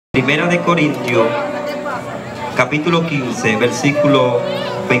Primera de Corintios, capítulo 15, versículo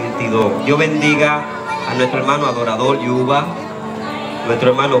 22. Dios bendiga a nuestro hermano adorador Yuba, nuestro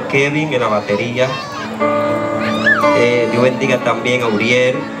hermano Kevin en la batería. Dios bendiga también a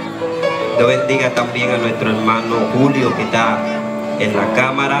Uriel. Dios bendiga también a nuestro hermano Julio que está en la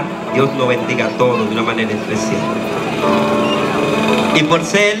cámara. Dios nos bendiga a todos de una manera especial. Y por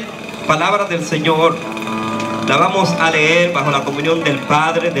ser palabra del Señor, la vamos a leer bajo la comunión del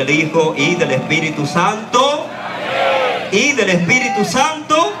Padre, del Hijo y del Espíritu Santo. Amén. Y del Espíritu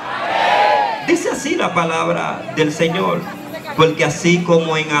Santo. Amén. Dice así la palabra del Señor. Porque así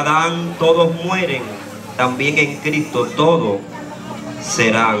como en Adán todos mueren, también en Cristo todos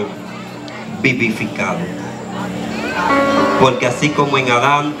serán vivificados. Porque así como en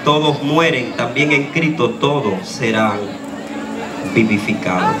Adán todos mueren, también en Cristo todos serán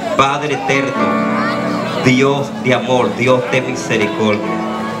vivificados. Padre eterno, Dios de amor, Dios de misericordia,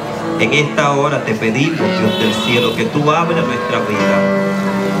 en esta hora te pedimos, Dios del cielo, que tú hables a nuestra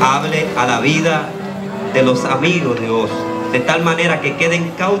vida, hable a la vida de los amigos, Dios, de tal manera que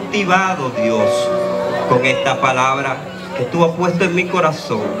queden cautivados, Dios, con esta palabra que tú has puesto en mi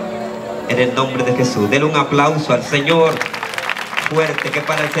corazón, en el nombre de Jesús. Denle un aplauso al Señor fuerte, que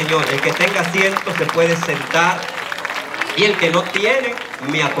para el Señor. El que tenga asiento se puede sentar y el que no tiene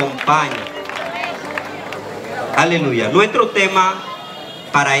me acompaña. Aleluya. Nuestro tema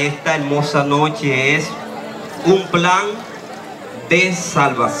para esta hermosa noche es un plan de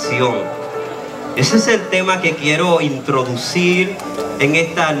salvación. Ese es el tema que quiero introducir en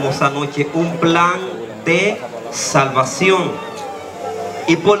esta hermosa noche, un plan de salvación.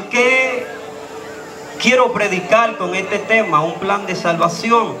 ¿Y por qué quiero predicar con este tema, un plan de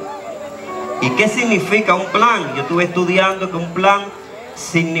salvación? ¿Y qué significa un plan? Yo estuve estudiando que un plan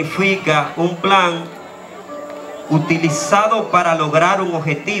significa un plan utilizado para lograr un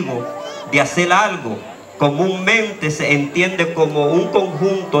objetivo de hacer algo. Comúnmente se entiende como un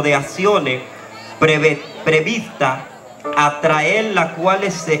conjunto de acciones previstas a través las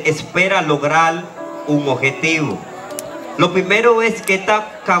cuales se espera lograr un objetivo. Lo primero es que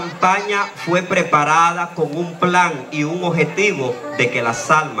esta campaña fue preparada con un plan y un objetivo de que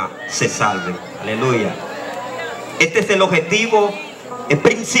las almas se salven. Aleluya. Este es el objetivo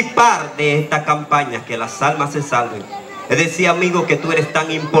principal de esta campaña, que las almas se salven. Es decir, amigo, que tú eres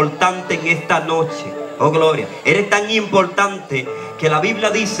tan importante en esta noche. Oh, gloria. Eres tan importante que la Biblia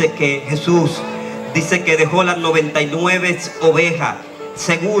dice que Jesús dice que dejó las 99 ovejas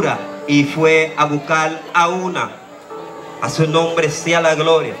seguras y fue a buscar a una. A su nombre sea la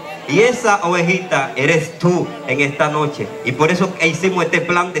gloria. Y esa ovejita eres tú en esta noche. Y por eso hicimos este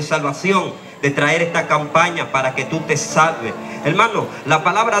plan de salvación, de traer esta campaña para que tú te salves. Hermano, la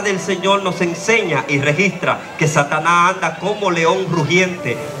palabra del Señor nos enseña y registra que Satanás anda como león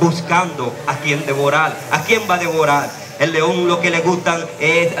rugiente buscando a quien devorar. ¿A quién va a devorar? El león lo que le gustan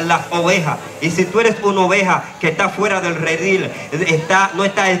es las ovejas. Y si tú eres una oveja que está fuera del redil, no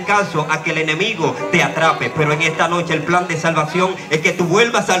está descanso a que el enemigo te atrape. Pero en esta noche el plan de salvación es que tú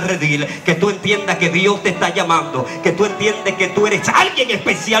vuelvas al redil, que tú entiendas que Dios te está llamando, que tú entiendes que tú eres alguien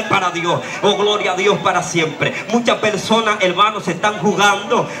especial para Dios. Oh, gloria a Dios para siempre. Muchas personas, hermanos, se están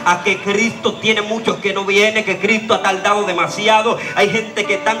jugando a que Cristo tiene muchos que no viene, que Cristo ha tardado demasiado. Hay gente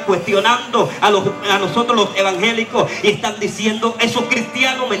que están cuestionando a nosotros los evangélicos y están diciendo: esos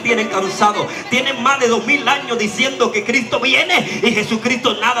cristianos me tienen cansado. Tienen más de 2000 años diciendo que Cristo viene y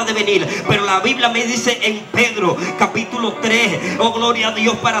Jesucristo nada de venir. Pero la Biblia me dice en Pedro capítulo 3, oh, gloria a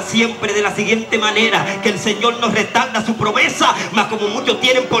Dios para siempre, de la siguiente manera: que el Señor nos retarda su promesa, mas como muchos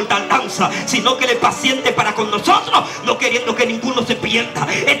tienen por tardanza, sino que Él es paciente para con nosotros, no queriendo que ninguno se pierda.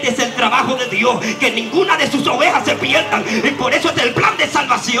 Este es el trabajo de Dios, que ninguna de sus ovejas se pierdan. Y por eso es el plan de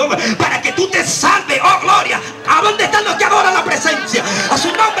salvación, para que tú te salves. Oh, gloria. ¿A dónde están los que adoran la presencia? A su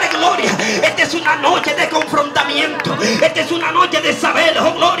nombre, gloria. Esta es una noche de confrontamiento. Esta es una noche de saber,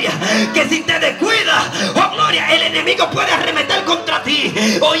 oh, gloria, que si te descuidas, oh, gloria, el enemigo puede arremeter contra ti.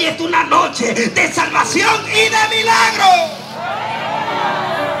 Hoy es una noche de salvación y de milagro.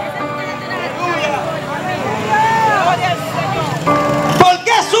 ¿Por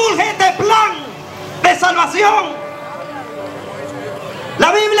qué surge este plan de salvación?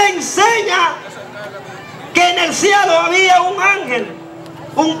 La Biblia enseña que en el cielo había un ángel,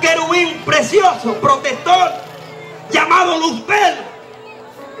 un querubín precioso, protector, llamado Luzbel.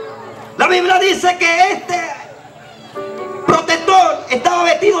 La Biblia dice que este protector estaba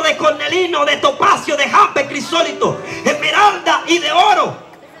vestido de cornelino, de topacio, de jaspe, crisólito, esmeralda y de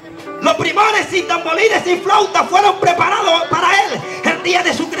oro. Los primores y tamborines y flautas fueron preparados para él. al día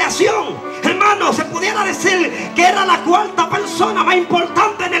de su creación. Hermano, se pudiera decir que era la cuarta persona más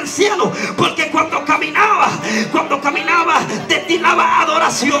importante en el cielo, porque cuando caminaba destilaba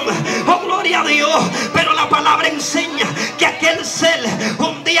adoración. Oh, gloria a Dios. Pero la palabra enseña que aquel ser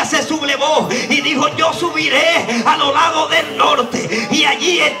un día se sublevó y dijo: yo subiré a los lados del norte y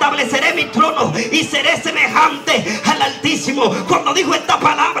allí estableceré mi trono y seré semejante al Altísimo. Cuando dijo esta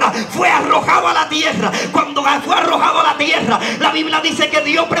palabra, fue arrojado a la tierra. Cuando fue arrojado a la tierra, la Biblia dice que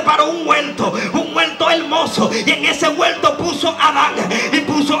Dios preparó un huerto hermoso, y en ese huerto puso a Adán y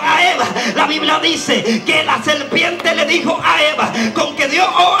puso a Eva. La Biblia dice que la serpiente le dijo a Eva: con que Dios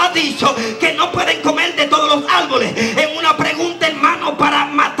os ha dicho que no pueden comer de todos los árboles. En una pregunta, hermano, para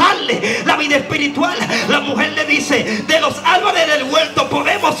matarle la vida espiritual, la mujer le dice: de los árboles del huerto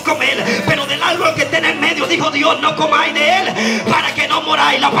podemos comer, pero del árbol que está en el medio, dijo Dios, no comáis de él para que no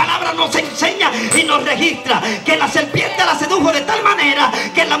moráis. La palabra nos enseña y nos registra que la serpiente la sedujo de tal manera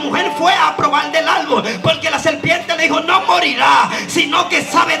que la mujer fue a probar del árbol, porque la serpiente le dijo: no morirá, sino que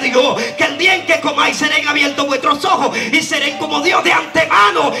sabe Dios que el día en que comáis seréis abiertos vuestros ojos y seréis como Dios. De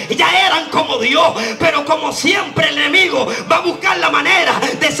antemano ya eran como Dios, pero como siempre el enemigo va a buscar la manera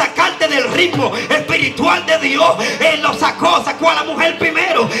de sacarte del ritmo espiritual de Dios. Él lo sacó a la mujer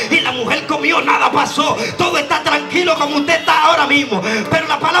primero y la mujer comió, nada pasó, todo está tranquilo como usted está ahora mismo. Pero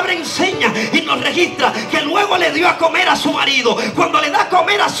la palabra enseña y nos registra que luego le dio a comer a su marido. Cuando le da a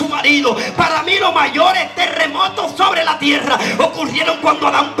comer a su marido, para mí los mayores terremotos sobre la tierra ocurrieron cuando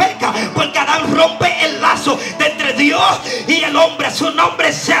Adán peca, porque Adán rompe el lazo de entre Dios y el hombre. A su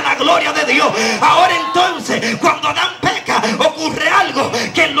nombre sea la gloria de Dios. Ahora entonces, cuando Adán peca, ocurre algo,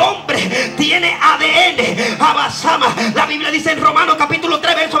 que el hombre tiene ADN abasama. La Biblia dice en Romanos capítulo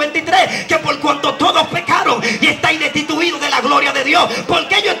 3 verso 23 que por cuanto todos pecaron y estáis destituidos de la gloria de Dios. ¿Por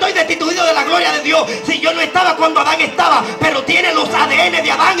qué yo estoy destituido de la gloria de Dios si yo no estaba cuando Adán estaba? Pero tiene los ADN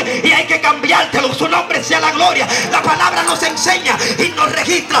de Adán y hay que cambiártelo. Su nombre sea la gloria. La palabra nos enseña y nos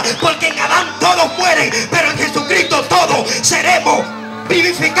registra, porque en Adán todos mueren, pero en Jesucristo todos seremos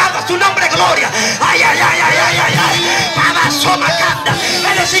vivificados. Su nombre es gloria. Ay, ay, ay, ay, ay, ay, ay. Cada somacanda.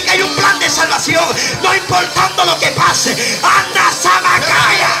 Es decir, que hay un plan de salvación, no importando lo que pase. Anda,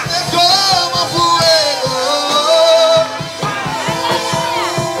 samacaya.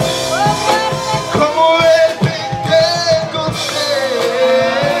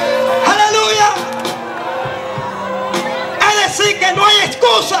 Aleluya. Es decir, que no hay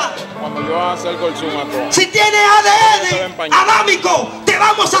excusa. Cuando yo acerco el zoom a todo. Si tiene ADN adámico, te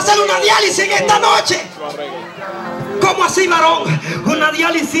vamos a hacer una diálisis en esta noche. ¿Cómo así, varón? Una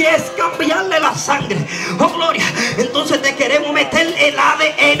diálisis es cambiarle la sangre. Oh, gloria. Entonces te queremos meter el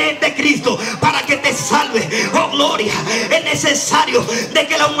ADN de Cristo para que te salve. Oh, gloria. Es necesario de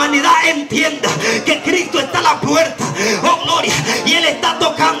que la humanidad entienda que Cristo está a la puerta. Oh, gloria. Y Él está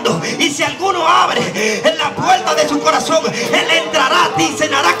tocando. Y si alguno abre en la puerta de su corazón, Él entrará a ti,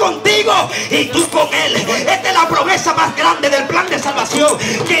 cenará contigo y tú con Él. Esta es la promesa más grande del plan de salvación.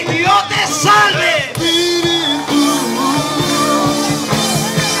 Que Dios te salve.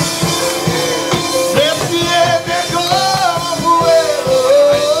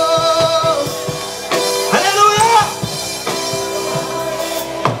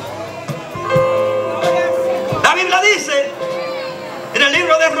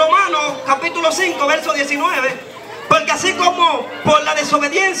 Capítulo 5 verso 19, porque así como por la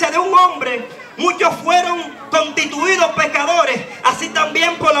desobediencia de un hombre muchos fueron constituidos pecadores, así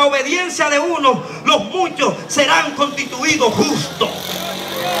también por la obediencia de uno los muchos serán constituidos justos.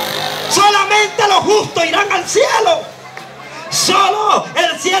 Solamente los justos irán al cielo. Solo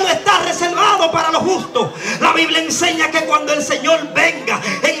el cielo está reservado para los justos. La Biblia enseña que cuando el Señor venga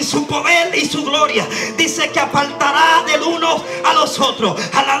en su poder y su gloria, dice que apartará del uno a los otros.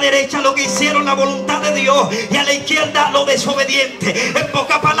 A la derecha lo que hicieron la voluntad de Dios y a la izquierda lo desobediente. En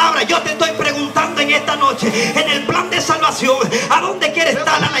pocas palabras, yo te estoy preguntando en esta noche, en el plan de salvación, ¿a dónde quieres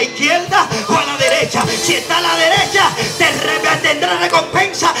estar? ¿A la izquierda o a la derecha? Si está a la derecha, tendrás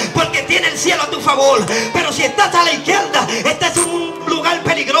recompensa porque tiene el cielo a tu favor. Pero si estás a la izquierda, este es un lugar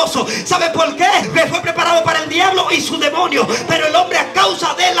peligroso. ¿Sabe por qué? Que fue preparado para el diablo y su demonio. Pero el hombre, a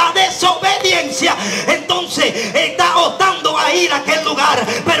causa de la desobediencia, entonces está optando a ir a aquel lugar.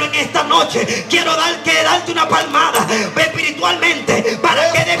 Pero en esta noche quiero darte una palmada espiritualmente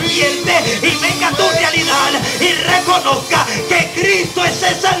para que despierte y venga a tu realidad y reconozca que Cristo es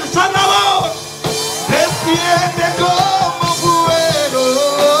el Salvador. Despierte como fuego.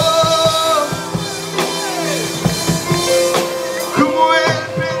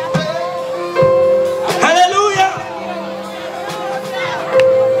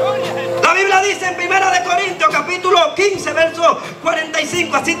 Capítulo 15, verso 40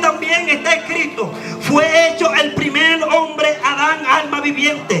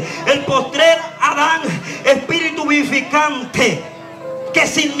 significante, que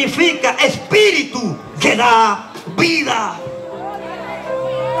significa espíritu que da vida.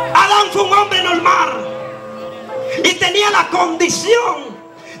 Adán fue un hombre normal y tenía la condición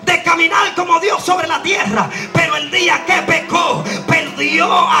de caminar como Dios sobre la tierra, pero el día que pecó perdió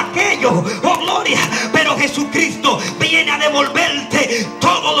aquello. Oh gloria. Pero Jesucristo viene a devolverte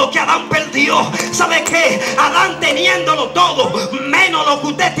todo lo que Adán perdió. ¿Sabe qué? Adán teniéndolo todo menos lo que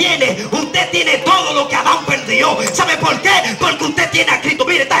usted tiene todo lo que Adán perdió. ¿Sabe por qué? Porque usted tiene a Cristo.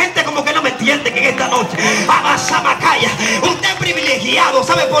 Mire, esta gente como que no me entiende, que en esta noche usted es privilegiado.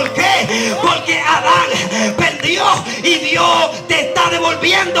 ¿Sabe por qué? Porque Adán perdió y Dios te está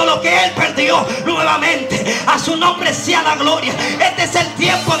devolviendo lo que él perdió nuevamente. A su nombre sea la gloria. Este es el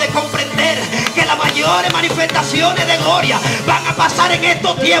tiempo de comprender que las mayores manifestaciones de gloria van a pasar en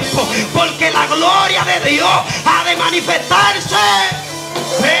estos tiempos, porque la gloria de Dios ha de manifestarse.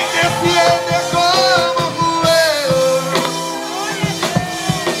 Me defiende como fuego.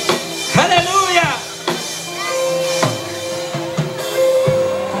 Aleluya.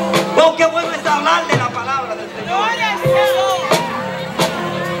 Oh, qué bueno es hablar de la palabra del Señor.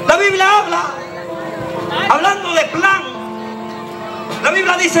 La Biblia habla, hablando de plan, la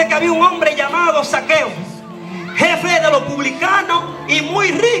Biblia dice que había un hombre llamado Zaqueo, jefe de los publicanos y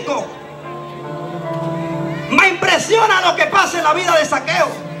muy rico. Me impresiona lo que pasa en la vida de Zaqueo.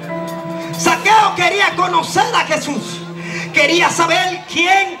 Zaqueo quería conocer a Jesús, quería saber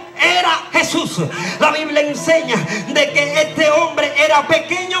quién era Jesús. La Biblia enseña de que este hombre era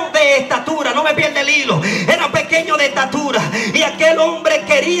pequeño de estatura, no me pierde el hilo, era pequeño de estatura, y aquel hombre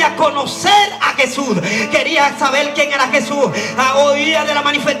quería conocer a Jesús, quería saber quién era Jesús, oía de las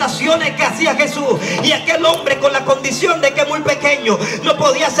manifestaciones que hacía Jesús, y aquel hombre, con la condición de que muy pequeño, no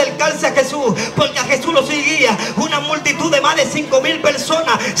podía acercarse a Jesús, porque a Jesús lo seguía una multitud de más de 5,000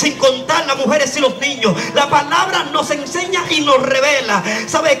 personas, sin contar las mujeres y los niños. La palabra nos enseña y nos revela,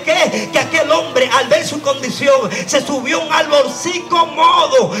 ¿sabe qué? Que aquel hombre, al ver su condición, se subió a un árbol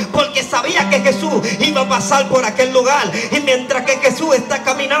cómodo, porque sabía que Jesús iba a pasar por aquel lugar. Y mientras que Jesús está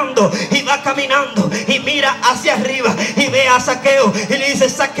caminando y va caminando y mira hacia arriba y ve a Zaqueo y le dice: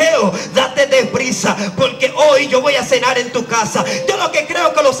 Zaqueo, date deprisa, porque hoy yo voy a cenar en tu casa. Yo lo que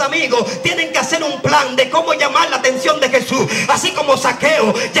creo que los amigos tienen que hacer un plan de cómo llamar la atención de Jesús, así como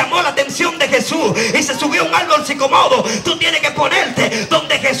Zaqueo llamó la atención de Jesús y se subió a un árbol cómodo. Tú tienes que ponerte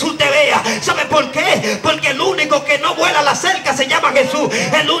donde Jesús te vea. ¿Sabe por qué? Porque el único que no vuela la cerca se llama Jesús.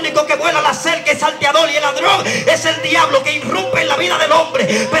 El único que vuela la cerca es salteador y el ladrón es el diablo, que irrumpe en la vida del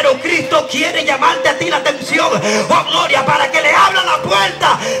hombre. Pero Cristo quiere llamarte a ti la atención, oh gloria, para que le abra la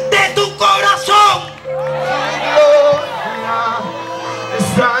puerta de tu corazón.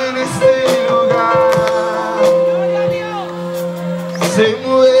 Está en este lugar, se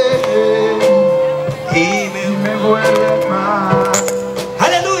mueve y me vuelve más.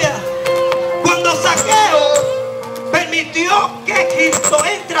 Aleluya. Cuando Zaqueo permitió que Cristo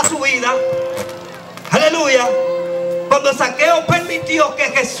entre a su vida, aleluya, cuando Zaqueo permitió que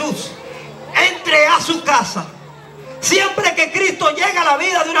Jesús entre a su casa, siempre que Cristo llega a la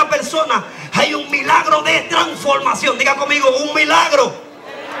vida de una persona, hay un milagro de transformación. Diga conmigo: un milagro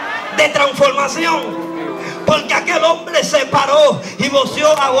de transformación. Porque aquel hombre se paró y voció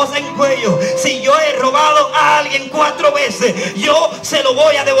a voz en cuello: si yo he robado a alguien 4 veces, yo se lo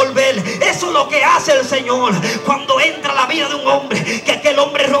voy a devolver. Eso es lo que hace el Señor cuando entra a la vida de un hombre. Que aquel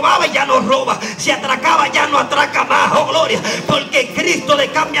hombre robaba y ya no roba, si atracaba ya no atraca más. Oh gloria, porque Cristo le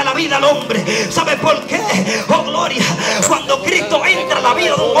cambia la vida al hombre. ¿Sabe por qué? Oh gloria, cuando Cristo entra a la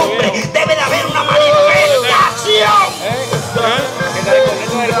vida de un hombre, debe de haber una manifestación.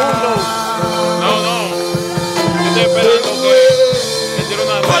 No. Estoy esperando que tire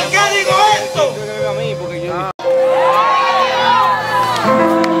una. ¿Por qué digo esto?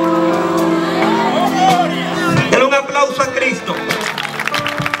 Denle un aplauso a Cristo.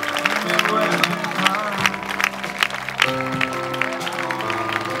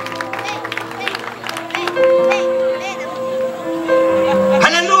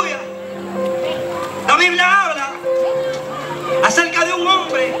 Aleluya. La Biblia habla acerca de un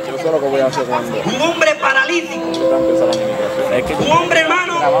hombre, Yo sé lo que voy a hacer cuando un hombre paralítico, empieza la administración. un hombre,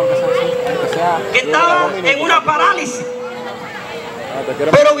 hermano, que estaba en una parálisis.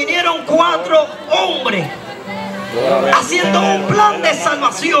 Pero vinieron 4 hombres haciendo un plan de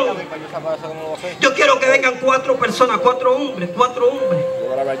salvación. Yo quiero que vengan 4 personas, 4 hombres, 4 hombres,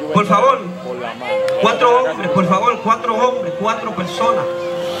 por favor. 4 hombres, por favor, 4 hombres, 4 personas.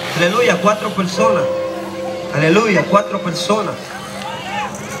 Aleluya, 4 personas. Aleluya, 4 personas.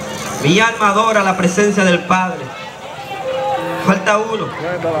 Mi alma adora la presencia del Padre. Falta uno.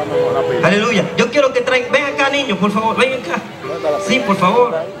 Aleluya. Yo quiero que traigan. Ven acá, niños, por favor. Ven acá. Sí, por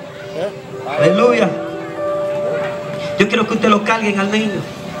favor. Aleluya. Yo quiero que ustedes lo carguen al niño.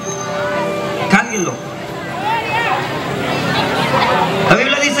 Cárguenlo. La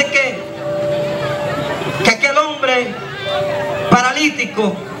Biblia dice que aquel hombre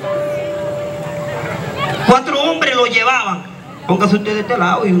paralítico, 4 hombres lo llevaban. Póngase usted de este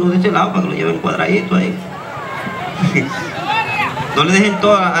lado y uno de este lado para que lo lleven cuadradito ahí. No le dejen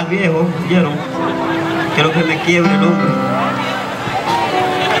todo al viejo, ¿oyeron? Quiero que me quiebre el hombre.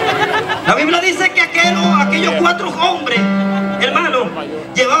 La Biblia dice que aquellos 4 hombres, hermano,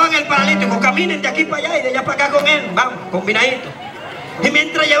 llevaban el paralítico. Caminen de aquí para allá y de allá para acá con él. Vamos, combinadito. Y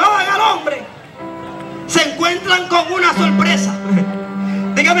mientras llevaban al hombre, se encuentran con una sorpresa.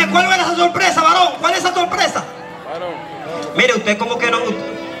 Dígame, ¿cuál es esa sorpresa, varón? ¿Cuál es esa sorpresa? Mire, usted como que no...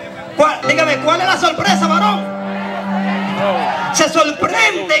 Dígame, ¿cuál es la sorpresa, varón? Se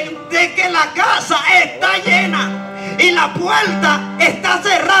sorprenden de que la casa está llena y la puerta está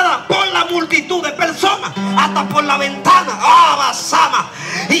cerrada por la multitud de personas, hasta por la ventana. ¡Ah, basama!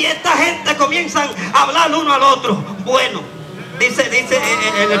 Y esta gente comienzan a hablar uno al otro. Bueno, dice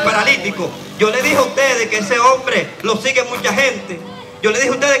el paralítico, yo le dije a ustedes que ese hombre lo sigue mucha gente. Yo le dije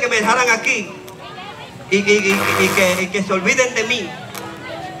a ustedes que me dejaran aquí y que se olviden de mí.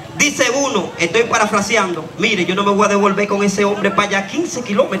 Dice uno, estoy parafraseando, mire, yo no me voy a devolver con ese hombre para allá 15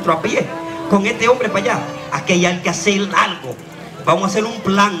 kilómetros a pie, con este hombre para allá. Aquí hay que hacer algo. Vamos a hacer un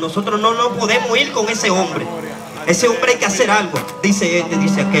plan. Nosotros no podemos ir con ese hombre. Ese hombre hay que hacer algo. Dice este,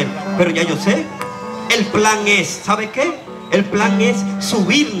 dice aquel. Pero ya yo sé. El plan es, ¿sabe qué? El plan es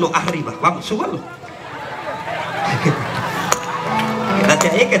subirnos arriba. Vamos, súbalo. Quédate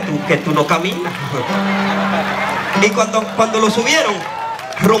ahí que tú no caminas. Y cuando lo subieron,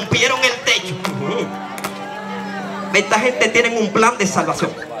 rompieron el techo. Esta gente tiene un plan de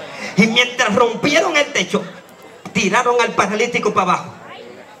salvación. Y mientras rompieron el techo, tiraron al paralítico para abajo.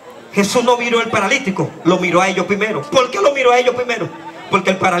 Jesús no miró al paralítico, lo miró a ellos primero. ¿Por qué lo miró a ellos primero?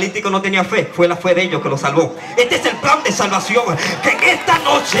 Porque el paralítico no tenía fe. Fue la fe de ellos que lo salvó. Este es el plan de salvación. Que en esta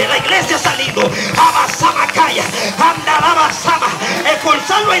noche la iglesia ha salido a Basamacaya, a Basama,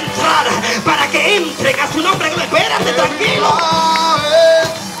 esforzarlo a entrar para que entren a su nombre. Espérate, tranquilo.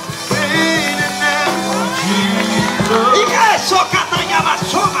 Y eso, Catayama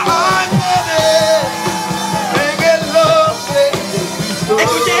Soma.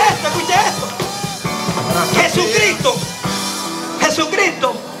 Escuche esto.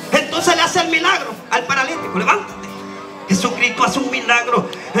 Jesucristo, entonces le hace el milagro al paralítico. Levántate. Jesucristo hace un milagro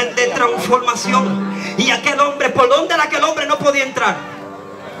de transformación. Y aquel hombre, ¿por dónde era que el hombre no podía entrar?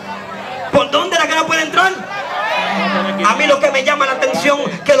 ¿Por dónde era que no puede entrar? A mí lo que me llama la atención,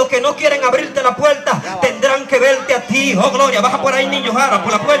 que los que no quieren abrirte la puerta tendrán que verte a ti. Oh, gloria, baja por ahí, niños, ahora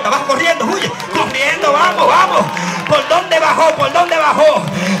por la puerta, baja corriendo, huye, corriendo, vamos. ¿Por dónde bajó?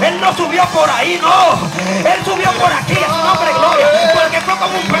 Él no subió por ahí, no. Él subió por aquí, a su nombre, gloria, porque fue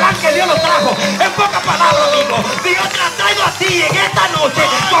como un plan que Dios lo trajo. En pocas palabras, amigo, Dios te ha traído a ti en esta noche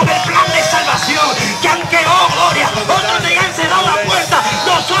con el plan de salvación. Que aunque, oh, gloria, otros te han cerrado la puerta,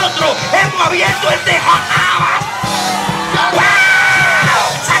 nosotros hemos abierto el tejado.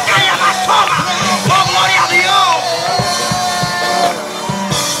 ¡Sacaya Basoma! ¡Oh, gloria a Dios!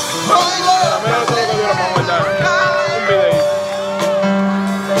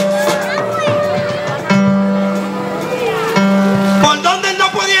 ¿Por dónde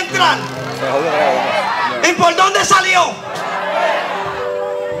no podía entrar? ¿Y por dónde salió?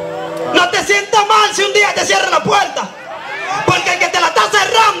 No te sientas mal si un día te cierra la puerta, porque el que te la está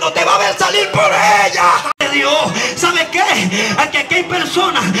cerrando te va a ver salir por ella. Dios, ¿sabe qué? Aquí hay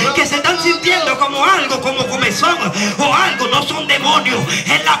personas que se están sintiendo como algo, como comezón o algo. No son demonios,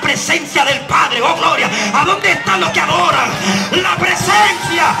 es la presencia del Padre. Oh, gloria. ¿A dónde están los que adoran? La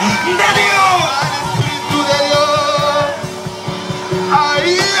presencia de Dios.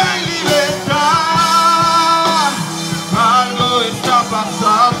 Ahí hay libertad. Algo está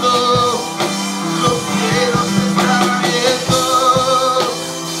pasando. Los cielos están abiertos.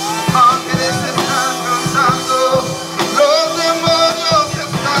 Ángeles están cantando. Los demonios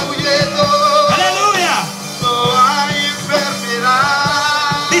están huyendo. ¡Aleluya! No hay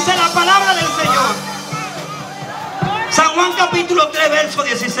enfermedad. Dice la palabra del Señor. San Juan capítulo 3, verso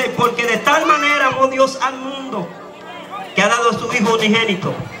 16. Porque de tal manera amó Dios al mundo, que ha dado a su Hijo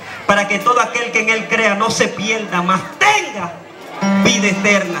unigénito, para que todo aquel que en Él crea no se pierda, mas tenga vida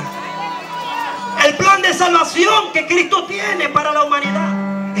eterna. El plan de salvación que Cristo tiene para la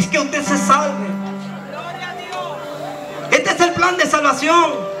humanidad es que usted se salve. Este es el plan de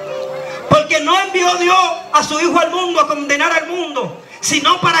salvación. Porque Porque no envió Dios a su Hijo al mundo a condenar al mundo,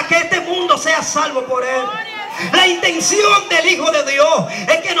 sino para que este mundo sea salvo por Él. La intención del Hijo de Dios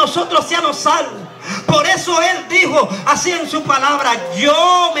es que nosotros seamos salvos. Por eso Él dijo así en su palabra: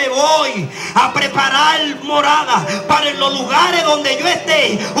 yo me voy a preparar morada para en los lugares donde yo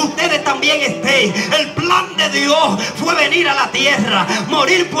esté, ustedes también estén. El plan de Dios fue venir a la tierra,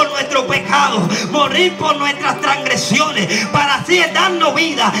 morir por nuestros pecados, morir por nuestras transgresiones, para así darnos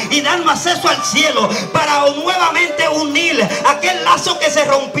vida y darnos acceso al cielo, para nuevamente unir aquel lazo que se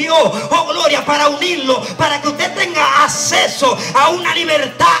rompió, oh gloria, para unirlo, para que usted tenga acceso a una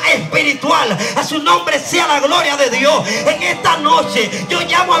libertad espiritual. A su nombre sea la gloria de Dios. En esta noche yo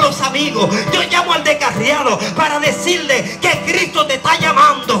llamo a los amigos, yo llamo al descarriado para decirle que Cristo te está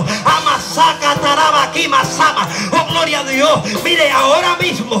llamando. Amasaka tarabaki masama. Oh gloria a Dios. Mire, ahora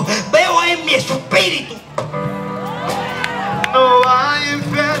mismo veo en mi espíritu, no hay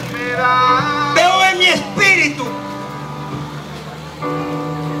enfermedad. veo en mi espíritu,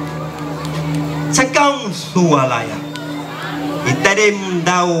 sacan su alaya y terem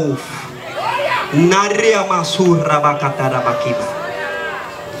dauf. Naria masurra bakatara bakiba.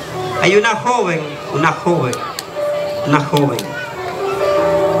 Hay una joven.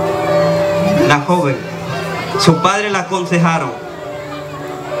 Su padre la aconsejaron.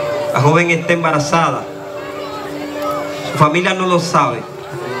 La joven está embarazada. Su familia no lo sabe.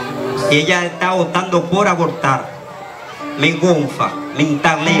 Y ella está optando por abortar. Me gonfa, me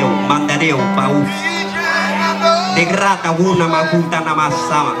intaleo, mandareo, paus. De grata una majuntana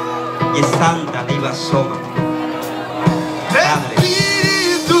masama. Y es santa de Ibasoma. Padre.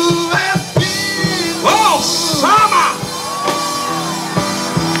 Espíritu, Espíritu, ¡Oh, Sama!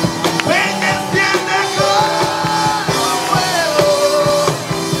 ven, desciende como fuego.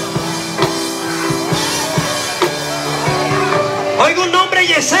 Oigo un nombre: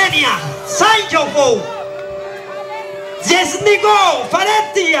 Yesenia, Sancho, Yesnigo,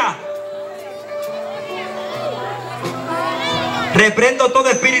 Faretia. Reprendo todo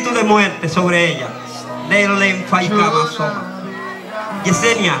espíritu de muerte sobre ella.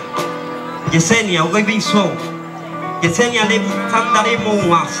 Yesenia, hoy viso. Yesenia le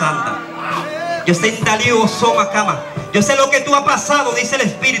sandaremos a santa. Yo sé en soma cama. Yo sé lo que tú has pasado, dice el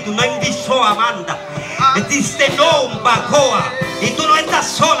espíritu. No envisó Amanda. Dice no bacoa. Y tú no estás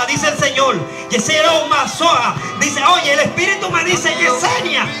sola, dice el Señor. Yesenia masoa. Dice, oye, el espíritu me dice: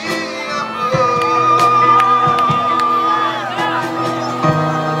 Yesenia,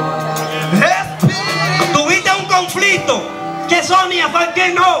 tuviste un conflicto. Que Sonia, ¿por qué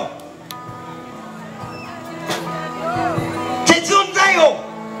no?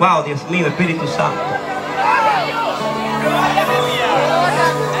 Wow, Dios mío, Espíritu Santo.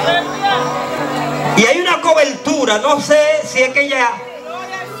 Y hay una cobertura. No sé si es que ella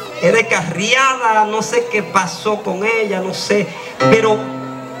es descarriada, no sé qué pasó con ella, no sé. Pero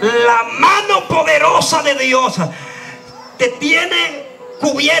la mano poderosa de Dios te tiene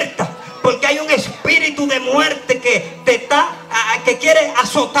cubierta, porque hay un espíritu de muerte que que quiere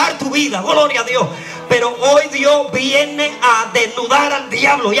azotar tu vida. Gloria a Dios. Pero hoy Dios viene a desnudar al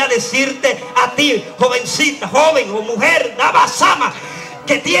diablo y a decirte a ti, jovencita, joven o mujer, Navasama,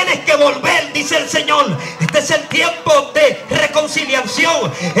 que tienes que volver, dice el Señor. Este es el tiempo de reconciliación.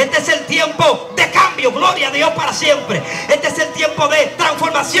 Este es el tiempo de cambio. Gloria a Dios para siempre. Este es el tiempo de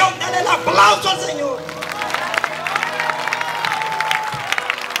transformación. Dale el aplauso al Señor.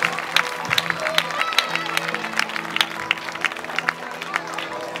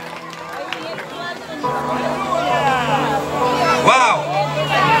 Wow.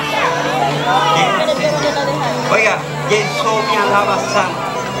 Oiga, eso me alaba santo.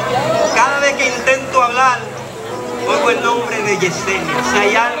 Cada vez que intento hablar, oigo el nombre de Yesenia. Si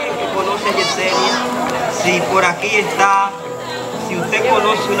hay alguien que conoce a Yesenia, si por aquí está, si usted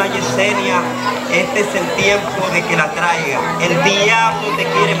conoce una Yesenia, este es el tiempo de que la traiga. El diablo te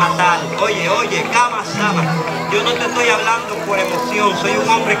quiere matar. Oye, cama, sama. Yo no te estoy hablando por emoción. Soy un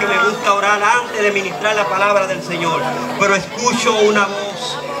hombre que me gusta orar antes de ministrar la palabra del Señor. Pero escucho una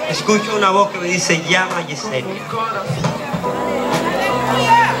voz que me dice: llama a Yesenia.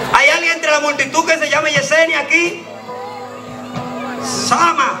 ¿Hay alguien entre la multitud que se llame Yesenia aquí?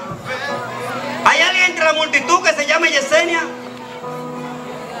 Sama. ¿Hay alguien entre la multitud que se llame Yesenia?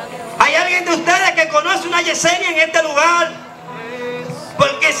 ¿Hay alguien de ustedes que conoce una Yesenia en este lugar?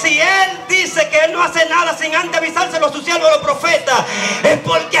 Porque si Él dice que Él no hace nada sin antes avisárselo a sus siervos, los profetas, es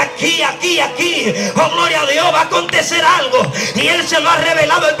porque aquí, oh gloria a Dios, va a acontecer algo. Y Él se lo ha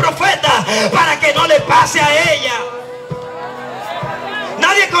revelado al profeta para que no le pase a ella.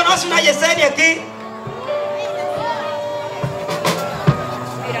 ¿Nadie conoce una Yesenia aquí?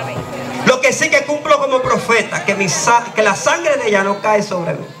 Lo Lo que sí que cumplo como profeta, que la sangre de ella no cae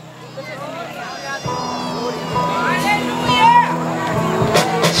sobre mí.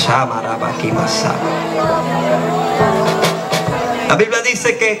 La Biblia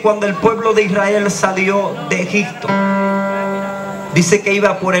dice que cuando el pueblo de Israel salió de Egipto, dice que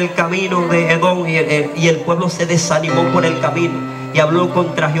iba por el camino de Evang y el pueblo se desanimó por el camino y habló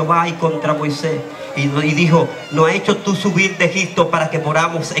contra Jehová y contra Moisés. Y dijo: ¿no has hecho tú subir de Egipto para que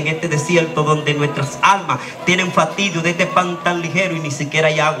moramos en este desierto donde nuestras almas tienen fastidio de este pan tan ligero y ni siquiera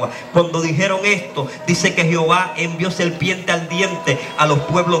hay agua? Cuando dijeron esto, dice que Jehová envió serpiente ardiente a los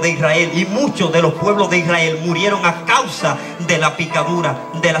pueblos de Israel, y muchos de los pueblos de Israel murieron a causa de la picadura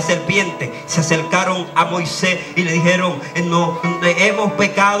de la serpiente. Se acercaron a Moisés y le dijeron: no, hemos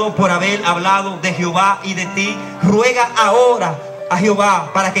pecado por haber hablado de Jehová y de ti. Ruega ahora a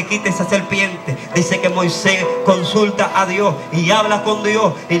Jehová para que quite esa serpiente. Dice que Moisés consulta a Dios y habla con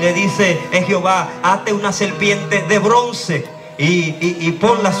Dios y le dice: Jehová, hazte una serpiente de bronce y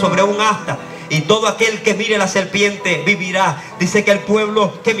ponla sobre un asta, y todo aquel que mire la serpiente vivirá. Dice que el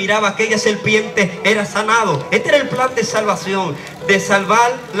pueblo que miraba aquella serpiente era sanado. Este era el plan de salvación, de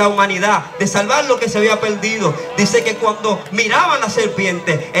salvar la humanidad, de salvar lo que se había perdido. Dice que cuando miraban la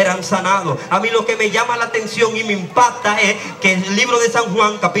serpiente eran sanados. A mí lo que me llama la atención y me impacta es que el libro de San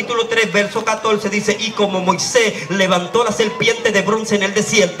Juan, capítulo 3, verso 14, dice: y como Moisés levantó la serpiente de bronce en el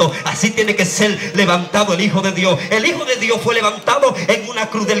desierto, así tiene que ser levantado el Hijo de Dios. El Hijo de Dios fue levantado en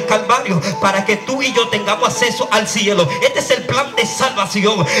una cruz del Calvario para que tú y yo tengamos acceso al cielo. Este es el plan de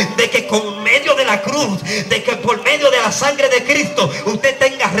salvación, de que con medio de la cruz, de que por medio de la sangre de Cristo usted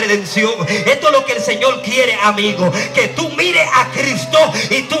tenga redención. Esto es lo que el Señor quiere, amigo, que tú mires a Cristo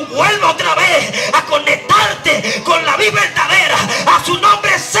y tú vuelvas otra vez a conectarte con la vida verdadera. A su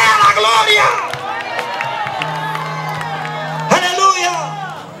nombre sea la gloria. Aleluya.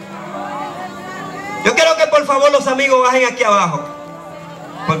 Yo quiero que por favor los amigos bajen aquí abajo.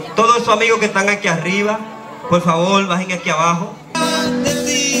 Por todos esos amigos que están aquí arriba, por favor bajen aquí abajo. De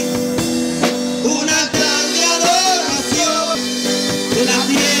ti, una grande adoración de la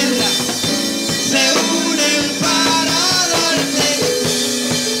tierra se unen para darte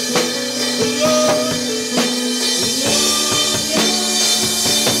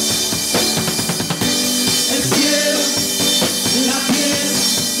el cielo, la tierra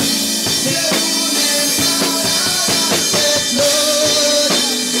se unen para darte gloria,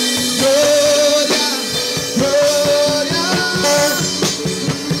 gloria, gloria.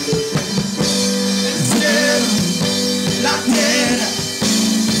 El cielo, la tierra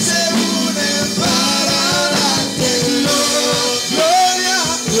se unen para darte gloria,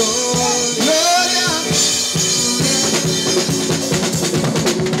 gloria.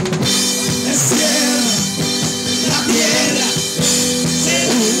 El cielo, la tierra se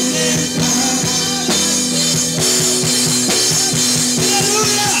unen para darte.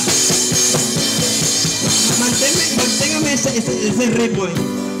 Manténgame ese ritmo ahí.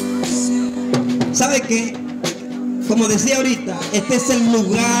 ¿Sabe qué? Como decía ahorita, este es el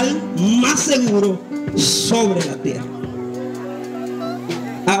lugar más seguro sobre la tierra.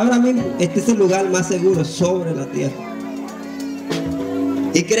 Ahora mismo, este es el lugar más seguro sobre la tierra.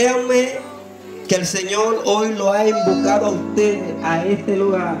 Y créanme que el Señor hoy lo ha invocado a ustedes a este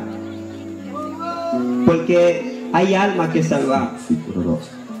lugar, porque hay almas que salvar.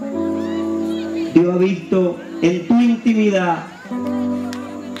 Dios ha visto en tu intimidad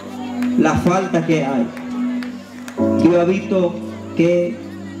la falta que hay. Dios ha visto que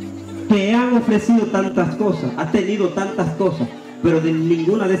te han ofrecido tantas cosas, has tenido tantas cosas, pero de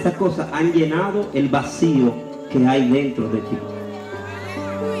ninguna de esas cosas han llenado el vacío que hay dentro de ti.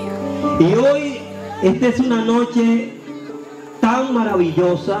 Y hoy, esta es una noche tan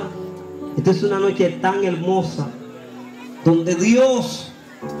maravillosa, esta es una noche tan hermosa, donde Dios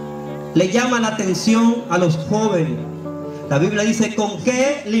le llama la atención a los jóvenes. La Biblia dice: ¿con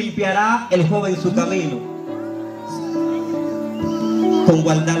qué limpiará el joven su camino? Con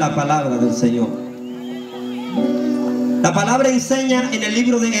guardar la palabra del Señor. La palabra enseña en el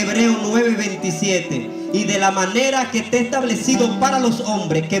libro de Hebreos 9:27: y de la manera que esté establecido para los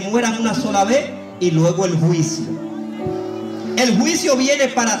hombres que mueran una sola vez y luego el juicio. El juicio viene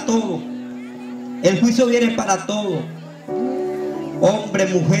para todo. El juicio viene para todo.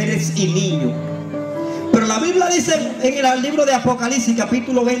 Hombres, mujeres y niños. Pero la Biblia dice en el libro de Apocalipsis,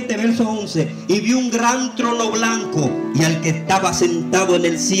 capítulo 20, verso 11: y vi un gran trono blanco y al que estaba sentado en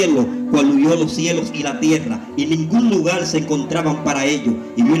el cielo, cual huyó los cielos y la tierra, y ningún lugar se encontraban para ellos.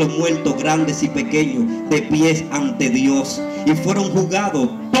 Y vi los muertos grandes y pequeños de pies ante Dios, y fueron juzgados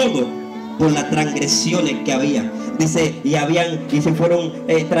todos por las transgresiones que había. Dice, y se fueron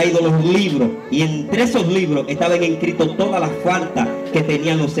traídos los libros, y entre esos libros estaban inscritos todas las faltas que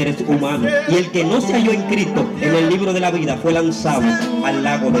tenían los seres humanos. Y el que no se halló inscrito en el libro de la vida fue lanzado al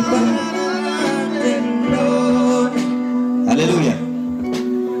lago de fuego. Aleluya.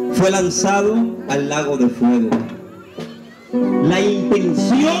 Fue lanzado al lago de fuego. La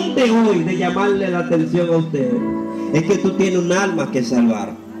intención de hoy de llamarle la atención a ustedes es que tú tienes un alma que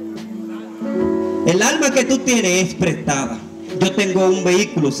salvar. El alma que tú tienes es prestada. Yo tengo un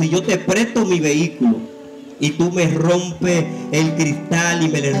vehículo. Si yo te presto mi vehículo y tú me rompes el cristal y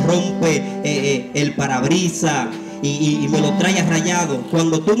me le rompes el parabrisas y me lo traes rayado,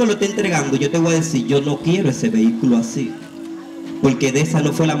 cuando tú me lo estés entregando, yo te voy a decir, yo no quiero ese vehículo así, porque de esa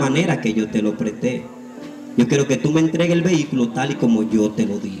no fue la manera que yo te lo presté. Yo quiero que tú me entregues el vehículo tal y como yo te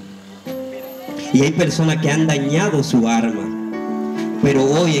lo di. Y hay personas que han dañado su arma. Pero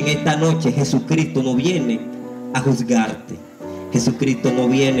hoy, en esta noche, Jesucristo no viene a juzgarte. Jesucristo no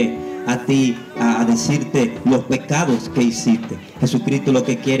viene a ti a decirte los pecados que hiciste. Jesucristo lo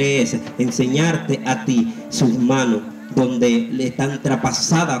que quiere es enseñarte a ti sus manos donde le están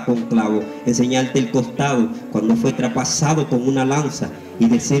traspasadas con clavo, enseñarte el costado cuando fue traspasado con una lanza, y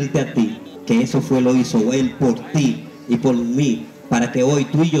decirte a ti que eso lo hizo Él por ti y por mí, para que hoy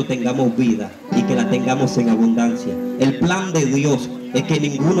tú y yo tengamos vida y que la tengamos en abundancia. El plan de Dios es que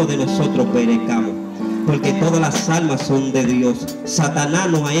ninguno de nosotros perezcamos, porque todas las almas son de Dios. Satanás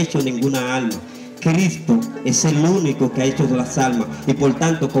no ha hecho ninguna alma. Cristo es el único que ha hecho las almas, y por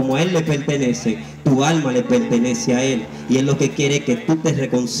tanto, como a Él le pertenece, tu alma le pertenece a Él, y Él lo que quiere es que tú te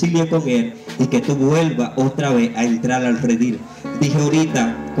reconcilies con Él y que tú vuelvas otra vez a entrar al redil. Dije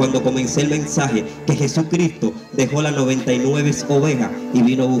ahorita, cuando comencé el mensaje, que Jesucristo dejó las 99 ovejas y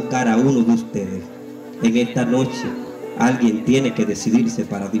vino a buscar a uno de ustedes. En esta noche alguien tiene que decidirse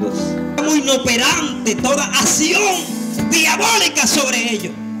para Dios. Muy inoperante toda acción diabólica sobre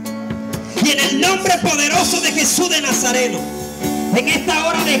ellos. Y en el nombre poderoso de Jesús de Nazareno, en esta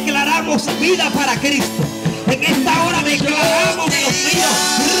hora declaramos vida para Cristo. En esta hora declaramos, Dios mío,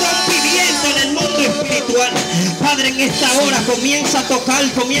 rompimiento en el mundo espiritual. Padre, en esta hora comienza a tocar.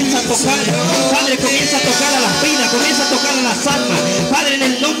 Padre, comienza a tocar a las vidas, comienza a tocar a las almas. Padre, en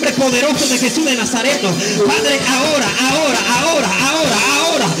el nombre poderoso de Jesús de Nazareno. Padre, ahora,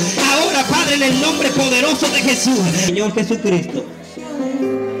 Padre, en el nombre poderoso de Jesús. Señor Jesucristo,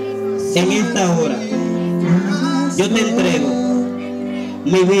 en esta hora yo te entrego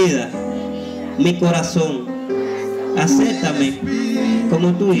mi vida, mi corazón. Acéptame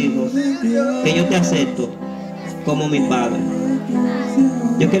como tu hijo, que yo te acepto como mi padre.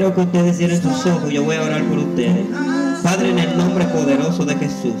 Yo quiero que ustedes cierren sus ojos. Yo voy a orar por ustedes. Padre, en el nombre poderoso de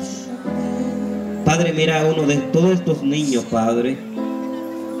Jesús. Padre, mira, uno de todos estos niños, Padre,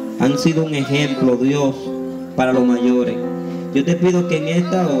 han sido un ejemplo, Dios, para los mayores. Yo te pido que en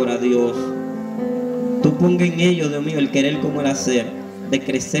esta hora, Dios, tú pongas en ellos, Dios mío, el querer como el hacer, de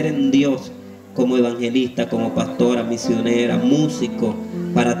crecer en Dios, como evangelista, como pastora, misionera, músico,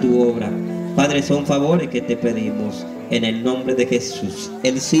 para tu obra. Padre, son favores que te pedimos en el nombre de Jesús.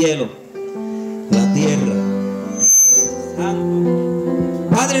 El cielo, la tierra,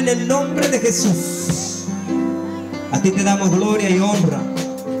 Padre, en el nombre de Jesús, a ti te damos gloria y honra.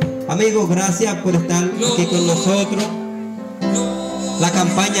 Amigos, gracias por estar aquí con nosotros. La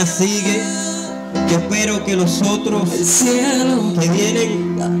campaña sigue. Yo espero que los otros que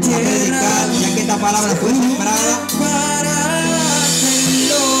vienen a predicar, ya que esta palabra fue sembrada,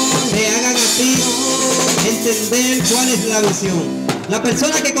 te hagan a ti entender cuál es la visión. La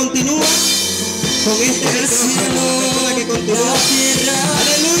persona que continúa con este micrófono